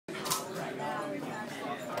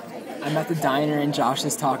I'm at the diner and Josh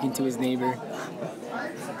is talking to his neighbor.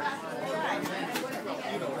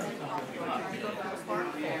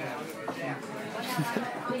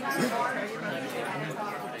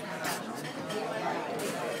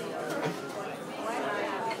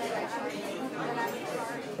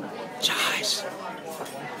 Josh.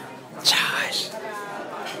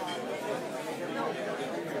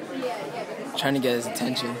 Trying to get his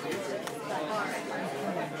attention.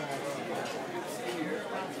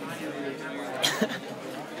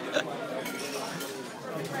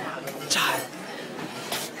 Josh.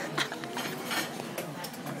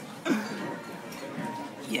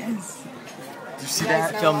 Yes. Did you see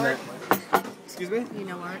that? Filmed it. Excuse me? You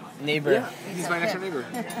know what? Neighbor. Yeah, he's my next door neighbor.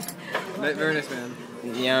 Very nice man.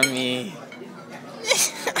 Yummy.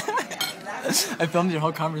 I filmed your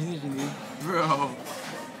whole conversation, dude. Bro.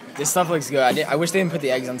 This stuff looks good. I wish they didn't put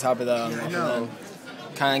the eggs on top of the. I know.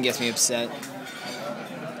 Kind of gets me upset.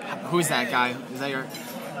 Who's that guy? Is that your?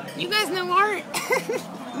 You guys know Art.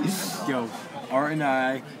 Yo, Art and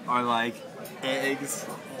I are like eggs,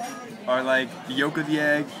 are like the yolk of the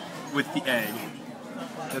egg with the egg.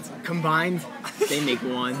 That's combined. They make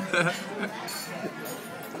one.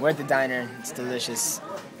 We're at the diner. It's delicious.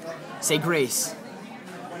 Say grace.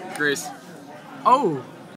 Grace. Oh.